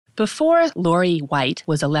Before Lori White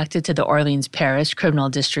was elected to the Orleans Parish Criminal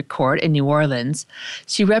District Court in New Orleans,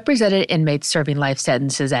 she represented inmates serving life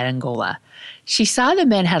sentences at Angola. She saw the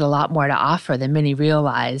men had a lot more to offer than many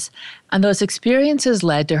realize, and those experiences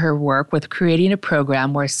led to her work with creating a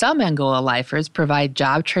program where some Angola lifers provide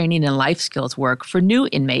job training and life skills work for new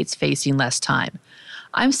inmates facing less time.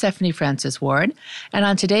 I'm Stephanie Francis Ward, and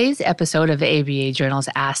on today's episode of the ABA Journal's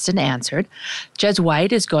Asked and Answered, Judge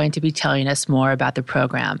White is going to be telling us more about the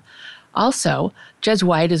program. Also, Judge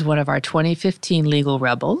White is one of our 2015 Legal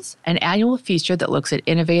Rebels, an annual feature that looks at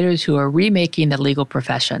innovators who are remaking the legal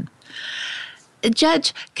profession.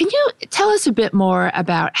 Judge, can you tell us a bit more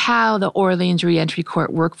about how the Orleans Reentry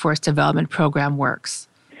Court Workforce Development Program works?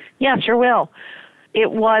 Yeah, sure will.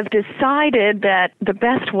 It was decided that the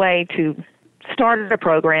best way to start a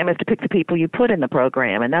program is to pick the people you put in the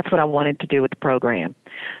program, and that's what I wanted to do with the program.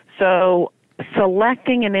 So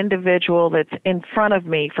selecting an individual that's in front of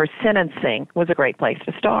me for sentencing was a great place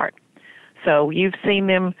to start. So you've seen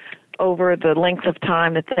them over the length of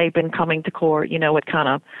time that they've been coming to court, you know what kind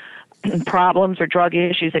of problems or drug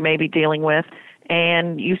issues they may be dealing with,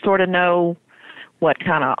 and you sort of know what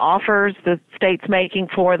kind of offers the state's making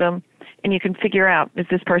for them, and you can figure out, is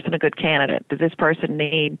this person a good candidate? Does this person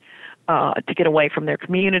need to get away from their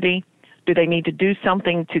community? Do they need to do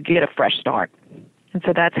something to get a fresh start? And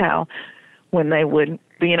so that's how, when they would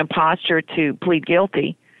be in a posture to plead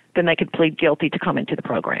guilty, then they could plead guilty to come into the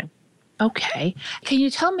program. Okay. Can you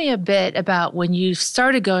tell me a bit about when you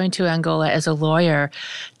started going to Angola as a lawyer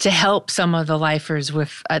to help some of the lifers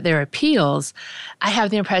with their appeals? I have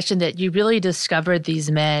the impression that you really discovered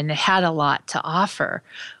these men had a lot to offer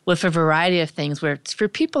with a variety of things, where for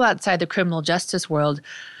people outside the criminal justice world,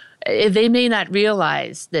 they may not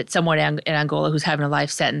realize that someone in Angola who's having a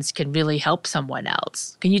life sentence can really help someone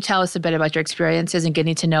else. Can you tell us a bit about your experiences in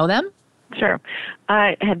getting to know them? Sure.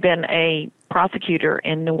 I had been a prosecutor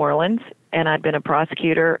in New Orleans, and I'd been a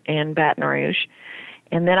prosecutor in Baton Rouge.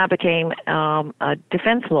 And then I became a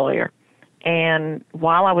defense lawyer. And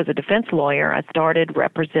while I was a defense lawyer, I started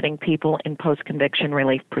representing people in post-conviction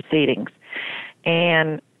relief proceedings.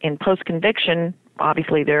 And in post-conviction,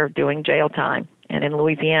 obviously they're doing jail time. And in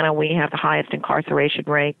Louisiana, we have the highest incarceration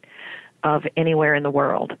rate of anywhere in the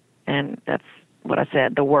world. And that's what I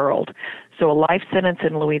said, the world. So a life sentence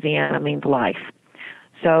in Louisiana means life.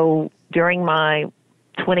 So during my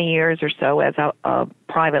 20 years or so as a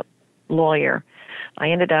private lawyer, I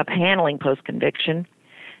ended up handling post-conviction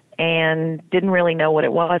and didn't really know what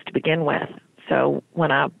it was to begin with. So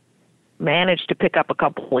when I managed to pick up a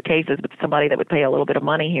couple of cases with somebody that would pay a little bit of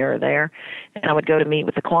money here or there, and I would go to meet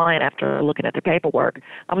with the client after looking at their paperwork,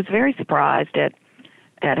 I was very surprised at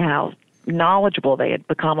how knowledgeable they had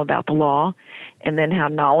become about the law, and then how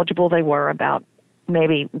knowledgeable they were about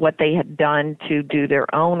maybe what they had done to do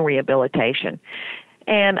their own rehabilitation.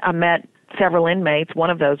 And I met several inmates,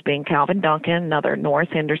 one of those being Calvin Duncan, another Norris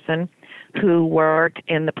Henderson, who worked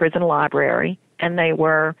in the prison library, and they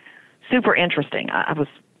were super interesting. I was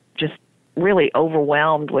just really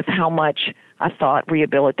overwhelmed with how much I thought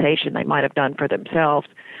rehabilitation they might have done for themselves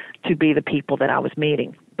to be the people that I was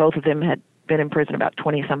meeting. Both of them had been in prison about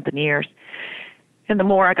 20-something years. And the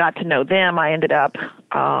more I got to know them, I ended up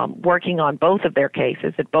working on both of their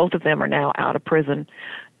cases, that both of them are now out of prison,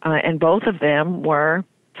 and both of them were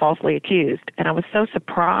falsely accused. And I was so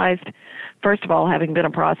surprised, first of all, having been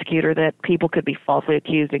a prosecutor, that people could be falsely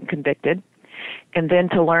accused and convicted, and then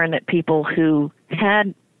to learn that people who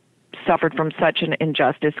had suffered from such an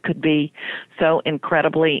injustice could be so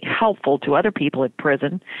incredibly helpful to other people in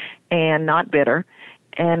prison and not bitter.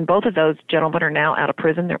 And both of those gentlemen are now out of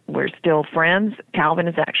prison. We're still friends. Calvin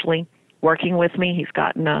is actually working with me. He's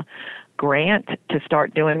gotten a grant to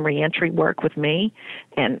start doing reentry work with me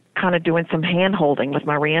and kind of doing some hand-holding with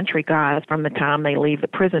my reentry guys from the time they leave the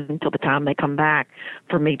prison until the time they come back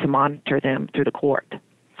for me to monitor them through the court.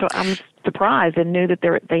 So I was surprised and knew that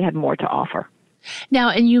they had more to offer. Now,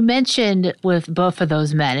 and you mentioned with both of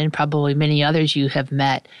those men, and probably many others you have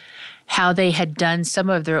met, how they had done some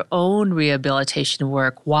of their own rehabilitation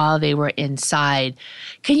work while they were inside.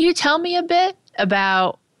 Can you tell me a bit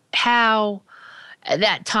about how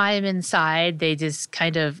that time inside, they just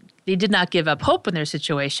they did not give up hope in their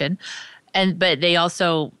situation, but they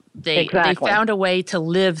also, they found a way to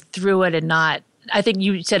live through it and not, I think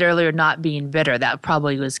you said earlier, not being bitter. That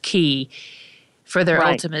probably was key for their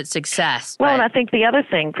ultimate success. Well, and I think the other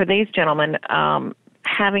thing for these gentlemen,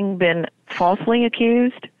 having been falsely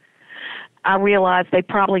accused, I realized they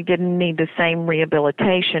probably didn't need the same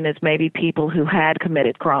rehabilitation as maybe people who had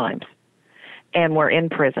committed crimes and were in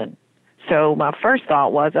prison. So my first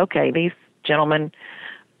thought was, okay, these gentlemen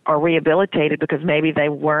or rehabilitated because maybe they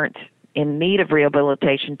weren't in need of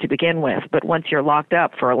rehabilitation to begin with. But once you're locked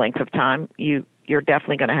up for a length of time, you're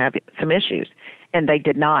definitely going to have some issues. And they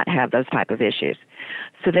did not have those type of issues.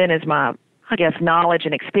 So then as my, I guess, knowledge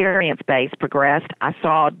and experience base progressed, I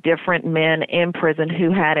saw different men in prison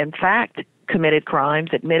who had, in fact, committed crimes,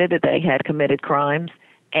 admitted that they had committed crimes,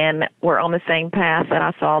 and were on the same path that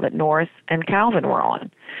I saw that Norris and Calvin were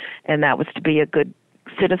on. And that was to be a good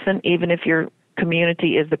citizen, even if your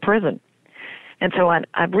community is the prison. And so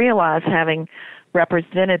I realized, having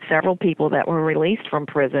represented several people that were released from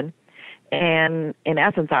prison, and in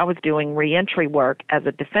essence, I was doing reentry work as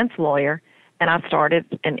a defense lawyer, and I started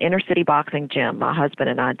an inner-city boxing gym, my husband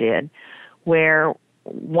and I did, where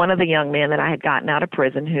one of the young men that I had gotten out of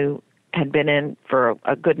prison, who had been in for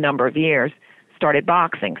a good number of years, started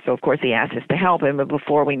boxing. So, of course, he asked us to help him, and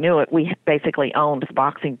before we knew it, we basically owned the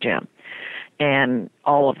boxing gym and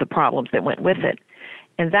all of the problems that went with it.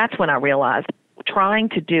 And that's when I realized, trying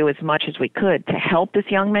to do as much as we could to help this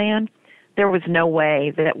young man, there was no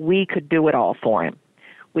way that we could do it all for him.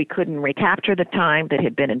 We couldn't recapture the time that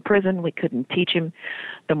he'd been in prison. We couldn't teach him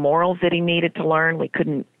the morals that he needed to learn. We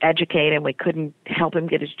couldn't educate him. We couldn't help him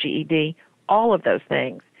get his GED, all of those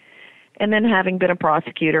things. And then, having been a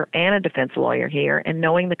prosecutor and a defense lawyer here and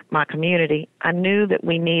knowing my community, I knew that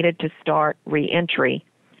we needed to start reentry,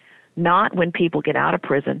 not when people get out of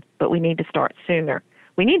prison, but we need to start sooner.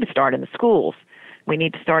 We need to start in the schools. We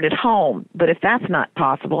need to start at home. But if that's not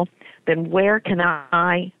possible, then where can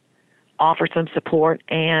I offer some support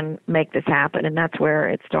and make this happen? And that's where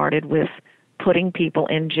it started, with putting people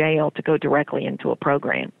in jail to go directly into a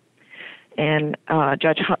program. And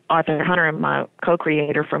Judge Arthur Hunter, my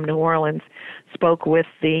co-creator from New Orleans, spoke with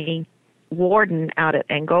the warden out at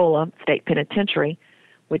Angola State Penitentiary,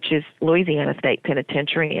 which is Louisiana State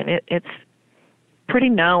Penitentiary, and it's pretty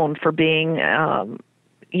known for being a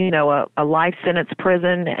life sentence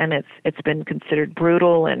prison, and it's been considered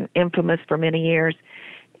brutal and infamous for many years.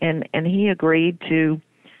 And he agreed to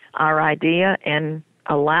our idea and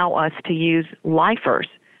allow us to use lifers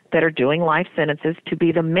that are doing life sentences to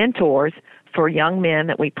be the mentors for young men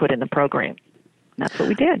that we put in the program. And that's what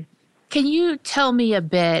we did. Can you tell me a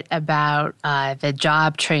bit about the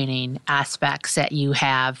job training aspects that you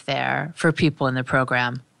have there for people in the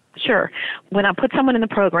program? Sure. When I put someone in the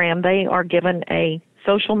program, they are given a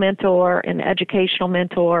social mentor, an educational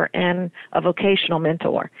mentor, and a vocational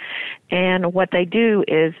mentor. And what they do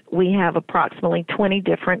is, we have approximately 20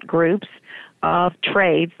 different groups of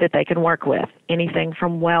trades that they can work with, anything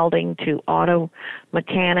from welding to auto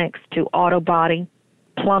mechanics to auto body,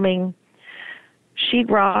 plumbing,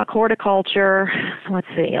 sheetrock, horticulture,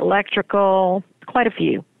 electrical, quite a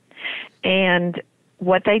few. And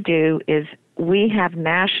what they do is, we have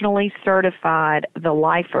nationally certified the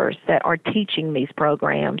lifers that are teaching these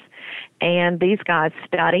programs, and these guys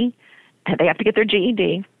study. They have to get their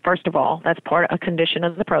GED, first of all. That's a condition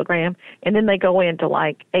of the program. And then they go into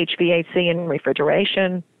like HVAC and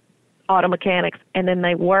refrigeration, auto mechanics, and then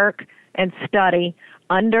they work and study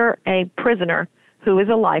under a prisoner who is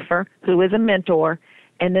a lifer, who is a mentor,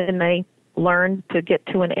 and then they learn to get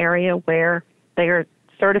to an area where they are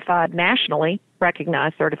certified nationally,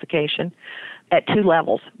 recognized certification, at 2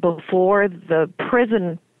 levels. Before the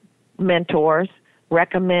prison mentors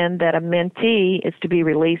recommend that a mentee is to be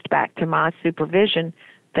released back to my supervision,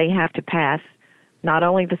 they have to pass not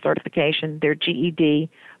only the certification, their GED,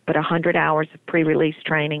 but 100 hours of pre-release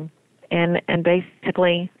training. And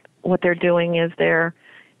basically what they're doing is they're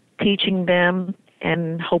teaching them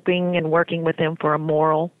and hoping and working with them for a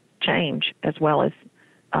moral change as well as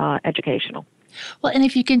educational. Well, and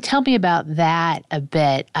if you can tell me about that a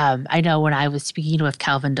bit, I know when I was speaking with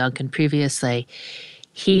Calvin Duncan previously,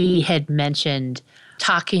 he had mentioned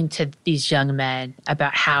talking to these young men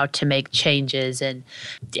about how to make changes. And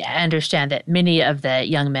I understand that many of the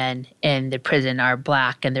young men in the prison are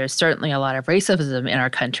Black, and there's certainly a lot of racism in our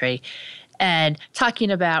country. And talking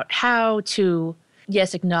about how to,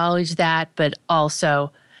 yes, acknowledge that, but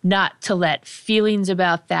also not to let feelings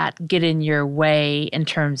about that get in your way in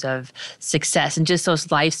terms of success and just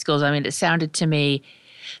those life skills. I mean, it sounded to me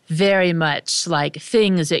very much like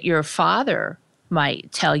things that your father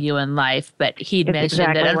might tell you in life, but he'd mentioned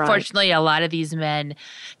exactly that unfortunately right. A lot of these men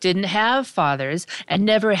didn't have fathers and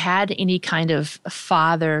never had any kind of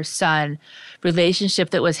father-son relationship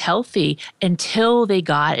that was healthy until they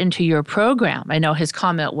got into your program. I know his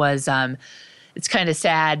comment was, it's kind of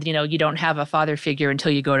sad, you don't have a father figure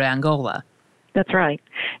until you go to Angola. That's right.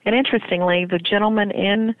 And interestingly, the gentlemen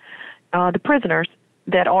in the prisoners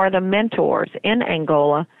that are the mentors in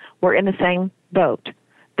Angola were in the same boat.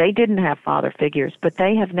 They didn't have father figures, but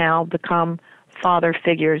they have now become father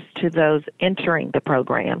figures to those entering the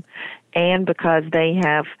program, and because they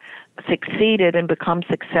have succeeded and become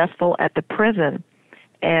successful at the prison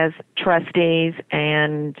as trustees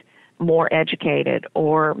and more educated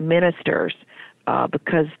or ministers,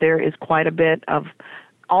 because there is quite a bit of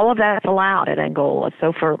all of that's allowed at Angola.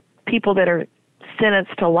 So for people that are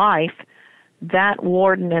sentenced to life, that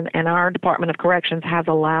warden and our Department of Corrections has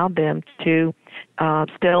allowed them to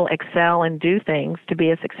still excel and do things to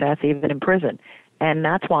be a success even in prison. And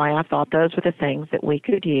that's why I thought those were the things that we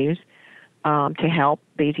could use to help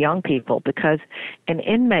these young people, because an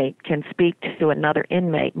inmate can speak to another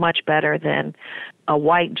inmate much better than a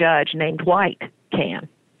white judge named White can.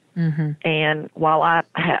 Mm-hmm. And while I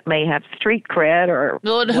may have street cred or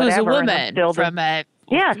who's whatever, a woman from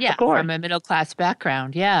from a middle-class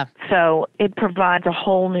background, So it provides a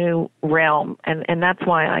whole new realm, and that's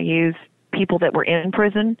why I use people that were in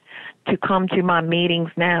prison to come to my meetings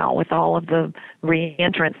now with all of the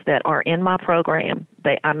reentrants that are in my program.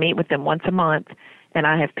 I meet with them once a month, and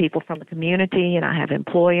I have people from the community, and I have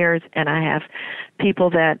employers, and I have people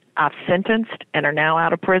that I've sentenced and are now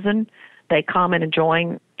out of prison. They come and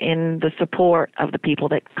join in the support of the people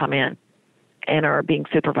that come in and are being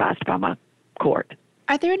supervised by my court.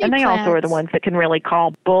 Are there any And they plans? also are the ones that can really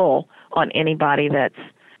call bull on anybody that's,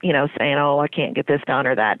 saying, oh, I can't get this done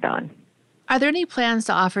or that done. Are there any plans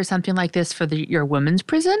to offer something like this for your women's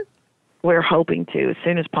prison? We're hoping to as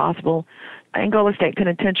soon as possible. Angola State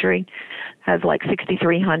Penitentiary has like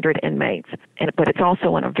 6,300 inmates, but it's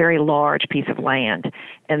also on a very large piece of land.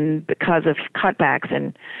 And because of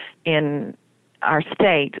cutbacks in our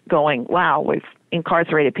state going, wow, we've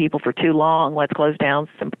incarcerated people for too long, let's close down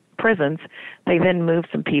some prisons, they then moved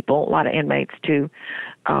some people, a lot of inmates, to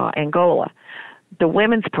Angola. The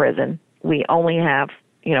women's prison, we only have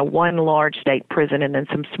one large state prison and then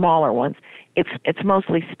some smaller ones. It's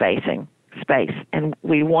mostly space, and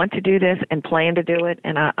we want to do this and plan to do it,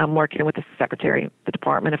 and I'm working with the Secretary of the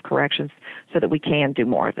Department of Corrections so that we can do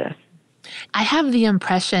more of this. I have the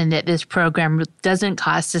impression that this program doesn't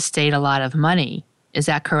cost the state a lot of money. Is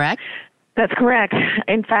that correct? That's correct.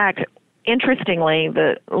 In fact, interestingly,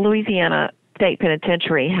 the Louisiana State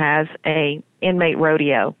Penitentiary has a inmate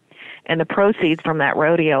rodeo, and the proceeds from that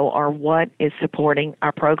rodeo are what is supporting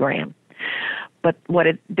our program. But what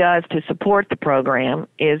it does to support the program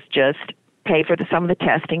is just pay for some of the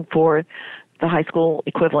testing for the high school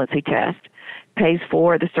equivalency test, pays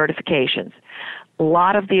for the certifications. A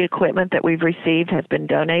lot of the equipment that we've received has been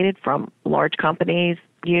donated from large companies,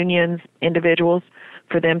 unions, individuals,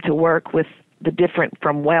 for them to work with the different,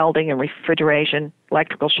 from welding and refrigeration,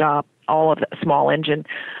 electrical shop, all of the small engine.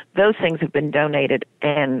 Those things have been donated,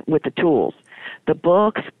 and with the tools. The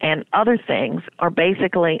books and other things are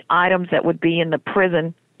basically items that would be in the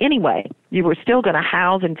prison anyway. You were still going to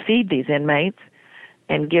house and feed these inmates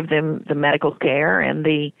and give them the medical care and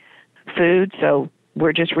the food, so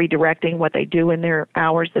we're just redirecting what they do in their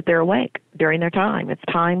hours that they're awake during their time. It's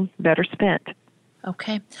time better spent.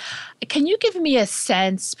 Okay. Can you give me a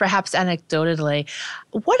sense, perhaps anecdotally,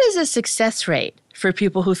 what is the success rate for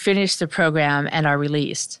people who finish the program and are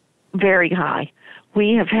released? Very high.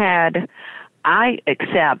 We have had, I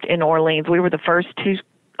accept in Orleans, we were the first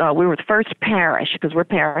parish, because we're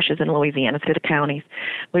parishes in Louisiana instead of counties.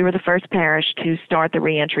 We were the first parish to start the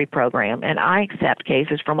reentry program, and I accept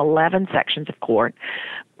cases from 11 sections of court.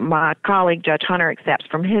 My colleague, Judge Hunter, accepts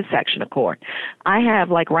from his section of court. I have,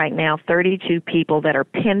 right now, 32 people that are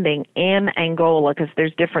pending in Angola, because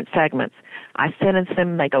there's different segments. I sentence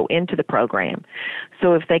them, they go into the program.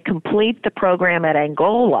 So if they complete the program at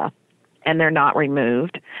Angola and they're not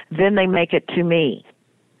removed, then they make it to me.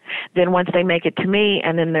 Then once they make it to me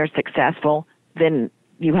and then they're successful, then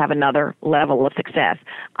you have another level of success.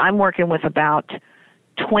 I'm working with about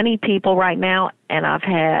 20 people right now, and I've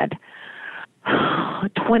had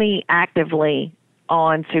 20 actively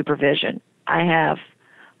on supervision. I have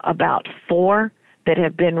about 4 that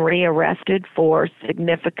have been rearrested for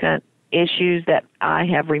significant issues that I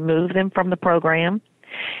have removed them from the program.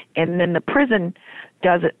 And then the prison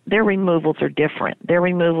does it. Their removals are different. Their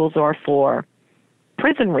removals are for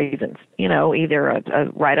prison reasons, either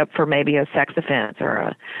a write-up for maybe a sex offense or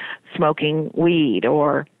a smoking weed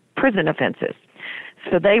or prison offenses.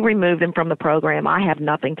 So they remove them from the program. I have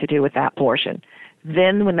nothing to do with that portion.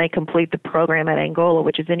 Then when they complete the program at Angola,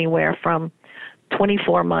 which is anywhere from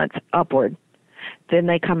 24 months upward, then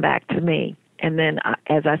they come back to me. And then,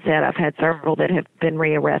 as I said, I've had several that have been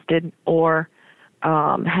rearrested or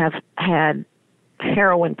have had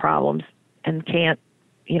heroin problems and can't,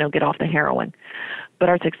 get off the heroin. But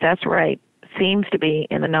our success rate seems to be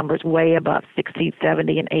in the numbers way above 60,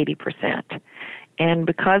 70, and 80%. And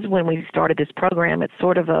because when we started this program, it's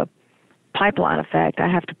sort of a pipeline effect. I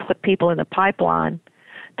have to put people in the pipeline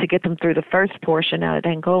to get them through the first portion out at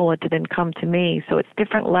Angola to then come to me. So it's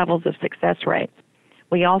different levels of success rates.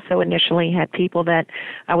 We also initially had people that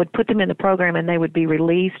I would put them in the program and they would be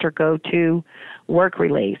released or go to work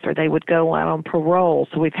release, or they would go out on parole.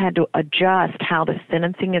 So we've had to adjust how the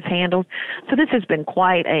sentencing is handled. So this has been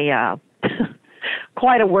quite a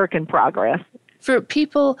quite a work in progress. For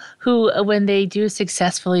people who, when they do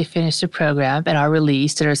successfully finish the program and are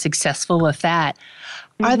released and are successful with that,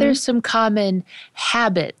 are there some common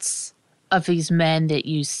habits of these men that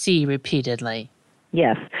you see repeatedly?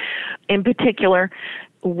 Yes. In particular,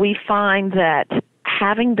 we find that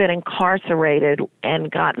having been incarcerated and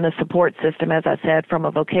gotten the support system, as I said, from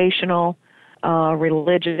a vocational,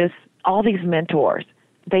 religious, all these mentors,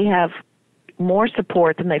 they have more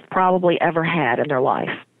support than they've probably ever had in their life.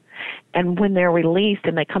 And when they're released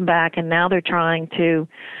and they come back and now they're trying to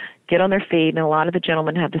get on their feet, and a lot of the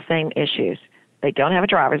gentlemen have the same issues. They don't have a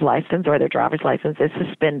driver's license, or their driver's license is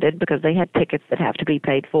suspended because they had tickets that have to be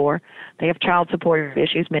paid for. They have child support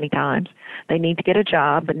issues many times. They need to get a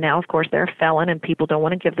job, but now, of course, they're a felon, and people don't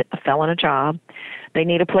want to give a felon a job. They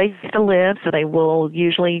need a place to live, so they will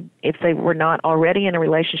usually, if they were not already in a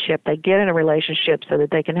relationship, they get in a relationship so that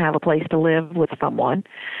they can have a place to live with someone.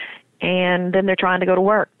 And then they're trying to go to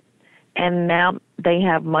work. And now they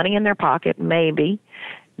have money in their pocket, maybe.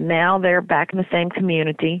 Now they're back in the same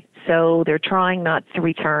community, so they're trying not to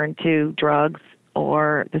return to drugs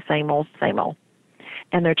or the same old, same old.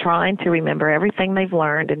 And they're trying to remember everything they've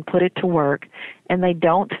learned and put it to work, and they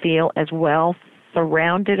don't feel as well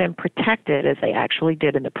surrounded and protected as they actually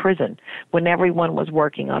did in the prison when everyone was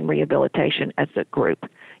working on rehabilitation as a group.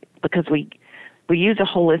 Because we use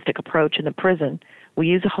a holistic approach in the prison. We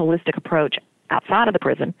use a holistic approach outside of the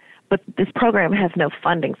prison. But this program has no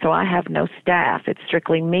funding, so I have no staff. It's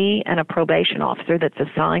strictly me and a probation officer that's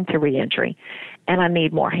assigned to reentry, and I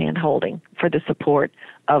need more hand-holding for the support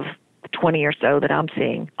of 20 or so that I'm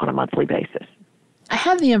seeing on a monthly basis. I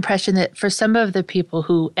have the impression that for some of the people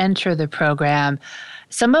who enter the program,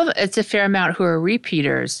 it's a fair amount who are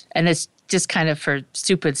repeaters, and it's just kind of for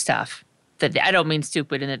stupid stuff. That I don't mean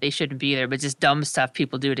stupid and that they shouldn't be there, but just dumb stuff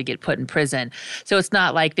people do to get put in prison. So it's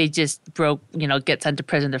not like they just get sent to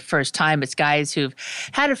prison the first time. It's guys who've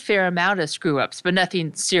had a fair amount of screw-ups, but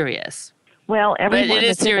nothing serious. Well, everyone but it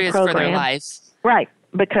is serious for their lives. Right,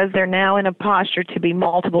 because they're now in a posture to be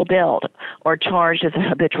multiple billed or charged as a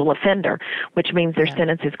habitual offender, which means their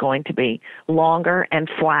sentence is going to be longer and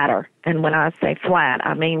flatter. And when I say flat,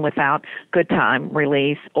 I mean without good time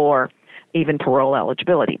release or even parole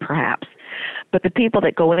eligibility, perhaps. But the people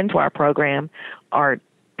that go into our program are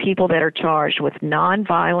people that are charged with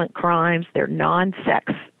nonviolent crimes, they're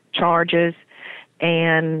non-sex charges,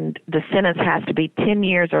 and the sentence has to be 10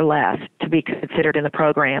 years or less to be considered in the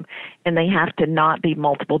program, and they have to not be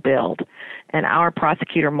multiple billed. And our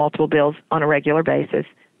prosecutor multiple bills on a regular basis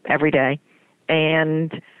every day,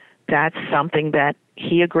 and that's something that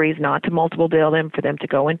he agrees not to multiple bill them for them to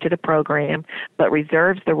go into the program, but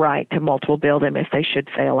reserves the right to multiple bill them if they should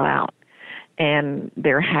fail out. And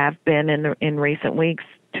there have been in recent weeks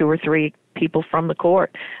 2 or 3 people from the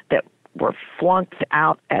court that were flunked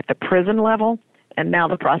out at the prison level, and now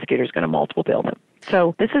the prosecutor is going to multiple bill them.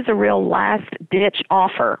 So this is a real last-ditch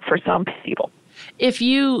offer for some people. If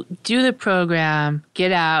you do the program,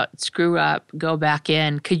 get out, screw up, go back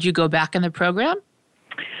in, could you go back in the program?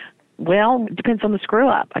 Well, it depends on the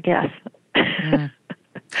screw-up, I guess.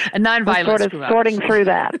 A nonviolent screw-up. Sorting through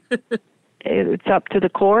that. It's up to the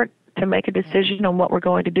court to make a decision on what we're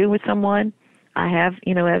going to do with someone. I have,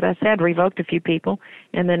 as I said, revoked a few people,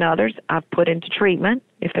 and then others I've put into treatment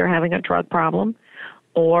if they're having a drug problem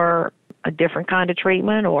or a different kind of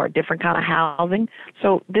treatment or a different kind of housing.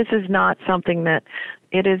 So this is not something that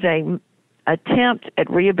it is a attempt at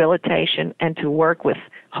rehabilitation and to work with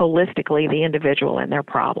holistically the individual and their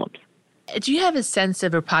problems. Do you have a sense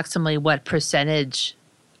of approximately what percentage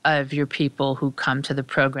of your people who come to the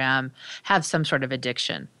program have some sort of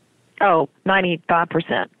addiction?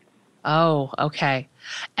 95%. Oh, okay.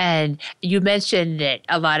 And you mentioned that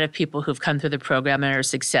a lot of people who've come through the program and are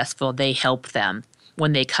successful, they help them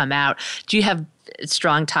when they come out. Do you have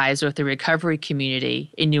strong ties with the recovery community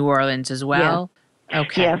in New Orleans as well? Yeah.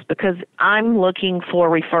 Okay. Yes, because I'm looking for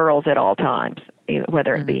referrals at all times,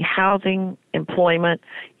 whether it be housing, employment.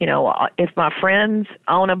 If my friends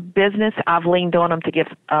own a business, I've leaned on them to give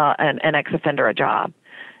an ex-offender a job.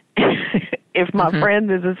 If my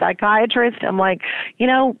friend is a psychiatrist, I'm like,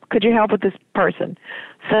 could you help with this person?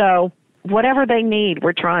 So whatever they need,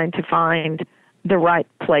 we're trying to find the right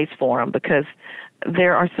place for them because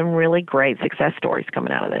there are some really great success stories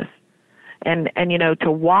coming out of this. And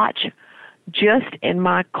to watch just in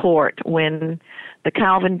my court when the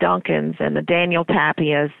Calvin Duncans and the Daniel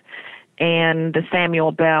Tapias and the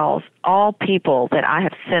Samuel Bells, all people that I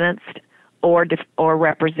have sentenced or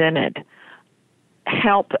represented,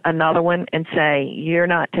 help another one and say, you're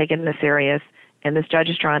not taking this serious, and this judge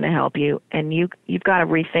is trying to help you, and you've got to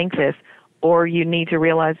rethink this, or you need to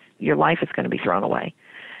realize your life is going to be thrown away.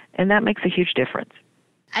 And that makes a huge difference.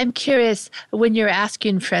 I'm curious, when you're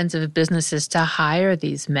asking friends of businesses to hire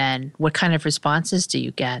these men, what kind of responses do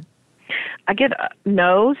you get? I get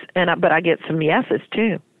no's, but I get some yeses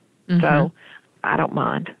too. Mm-hmm. So I don't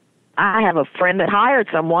mind. I have a friend that hired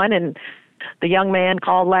someone, and the young man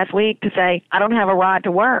called last week to say, I don't have a ride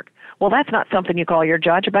to work. Well, that's not something you call your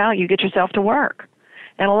judge about. You get yourself to work.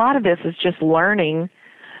 And a lot of this is just learning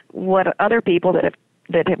what other people that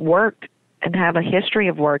have worked and have a history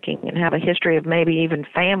of working and have a history of maybe even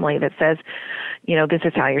family that says, this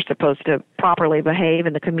is how you're supposed to properly behave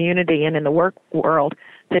in the community and in the work world,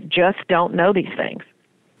 that just don't know these things.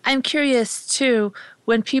 I'm curious, too,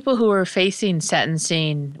 when people who are facing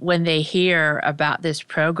sentencing, when they hear about this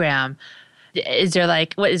program, is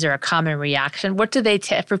there a common reaction? What do they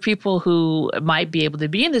for people who might be able to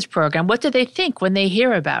be in this program, what do they think when they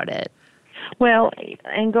hear about it? Well,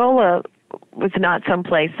 Angola was not some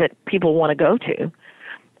place that people want to go to,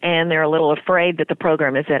 and they're a little afraid that the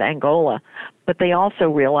program is at Angola. But they also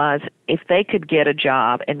realize if they could get a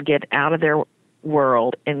job and get out of their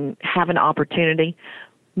world and have an opportunity,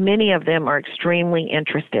 many of them are extremely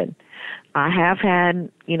interested. I have had,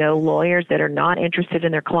 lawyers that are not interested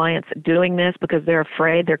in their clients doing this because they're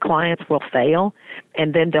afraid their clients will fail,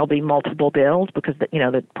 and then there'll be multiple bills because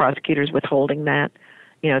the prosecutor's withholding that,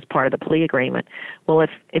 as part of the plea agreement. Well,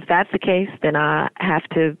 if that's the case, then I have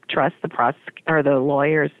to trust the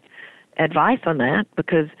lawyer's advice on that,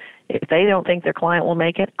 because if they don't think their client will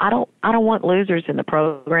make it, I don't want losers in the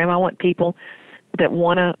program. I want people that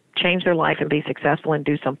want to change their life and be successful and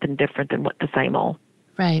do something different than what the same old.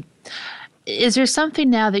 Right. Is there something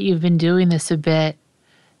now that you've been doing this a bit?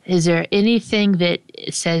 Is there anything that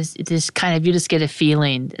says this kind of, you just get a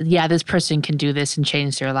feeling, yeah, this person can do this and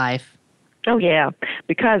change their life? Oh, yeah,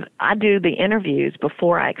 because I do the interviews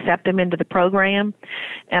before I accept them into the program,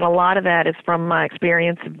 and a lot of that is from my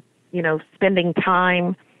experience of, spending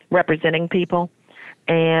time representing people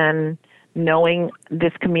and knowing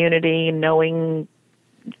this community, knowing,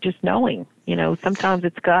 sometimes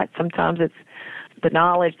it's gut, sometimes it's the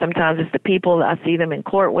knowledge, sometimes it's the people that I see them in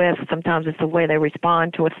court with, sometimes it's the way they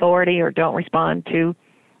respond to authority or don't respond to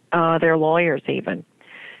their lawyers even,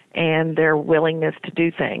 and their willingness to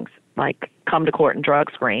do things like come to court and drug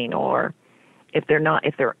screen, or if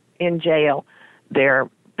they're in jail, their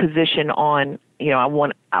position on,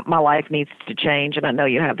 my life needs to change and I know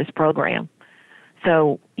you have this program.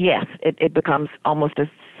 So yes, it becomes almost a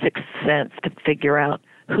sixth sense to figure out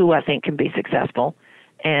who I think can be successful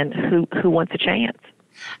and who wants a chance.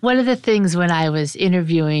 One of the things when I was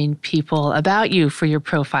interviewing people about you for your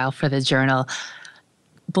profile for the journal,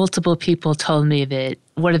 multiple people told me that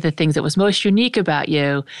one of the things that was most unique about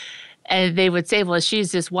you, and they would say, well,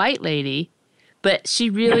 she's this white lady, but she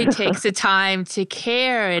really takes the time to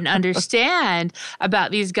care and understand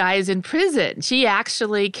about these guys in prison. She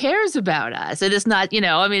actually cares about us. And it's not,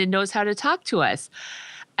 it knows how to talk to us.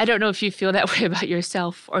 I don't know if you feel that way about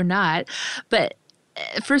yourself or not, but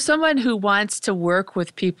for someone who wants to work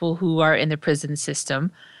with people who are in the prison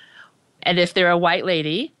system, and if they're a white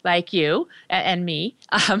lady like you and me,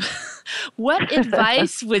 what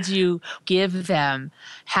advice would you give them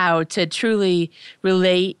how to truly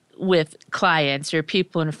relate with clients or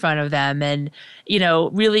people in front of them and,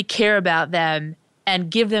 really care about them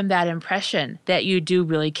and give them that impression that you do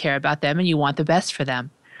really care about them and you want the best for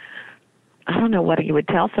them? I don't know what you would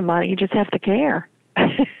tell somebody. You just have to care.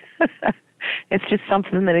 It's just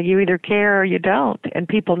something that you either care or you don't, and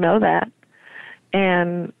people know that.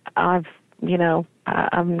 And I've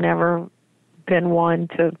never been one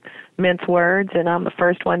to mince words, and I'm the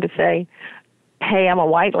first one to say, hey, I'm a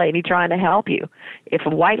white lady trying to help you. If a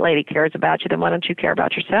white lady cares about you, then why don't you care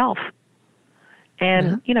about yourself?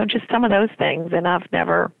 And, just some of those things. And I've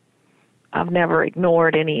never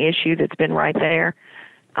ignored any issue that's been right there.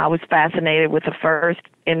 I was fascinated with the first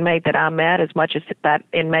inmate that I met as much as that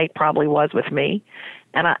inmate probably was with me.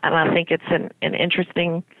 And I think it's an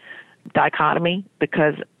interesting dichotomy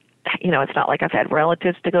because, it's not like I've had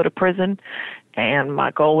relatives to go to prison, and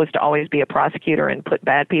my goal was to always be a prosecutor and put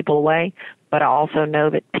bad people away. But I also know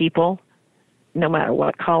that people, no matter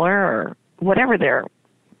what color or whatever their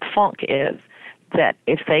funk is, that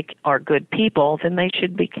if they are good people, then they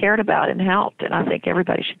should be cared about and helped. And I think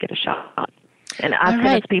everybody should get a shot. And I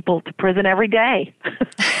sentence people to prison every day.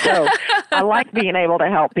 So I like being able to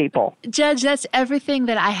help people. Judge, that's everything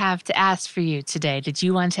that I have to ask for you today. Did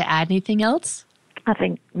you want to add anything else? I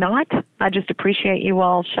think not. I just appreciate you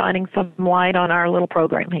all shining some light on our little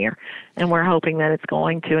program here. And we're hoping that it's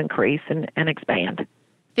going to increase and expand.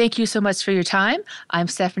 Thank you so much for your time. I'm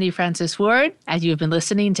Stephanie Francis Ward, and you've been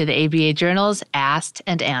listening to the ABA Journal's Asked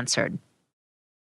and Answered.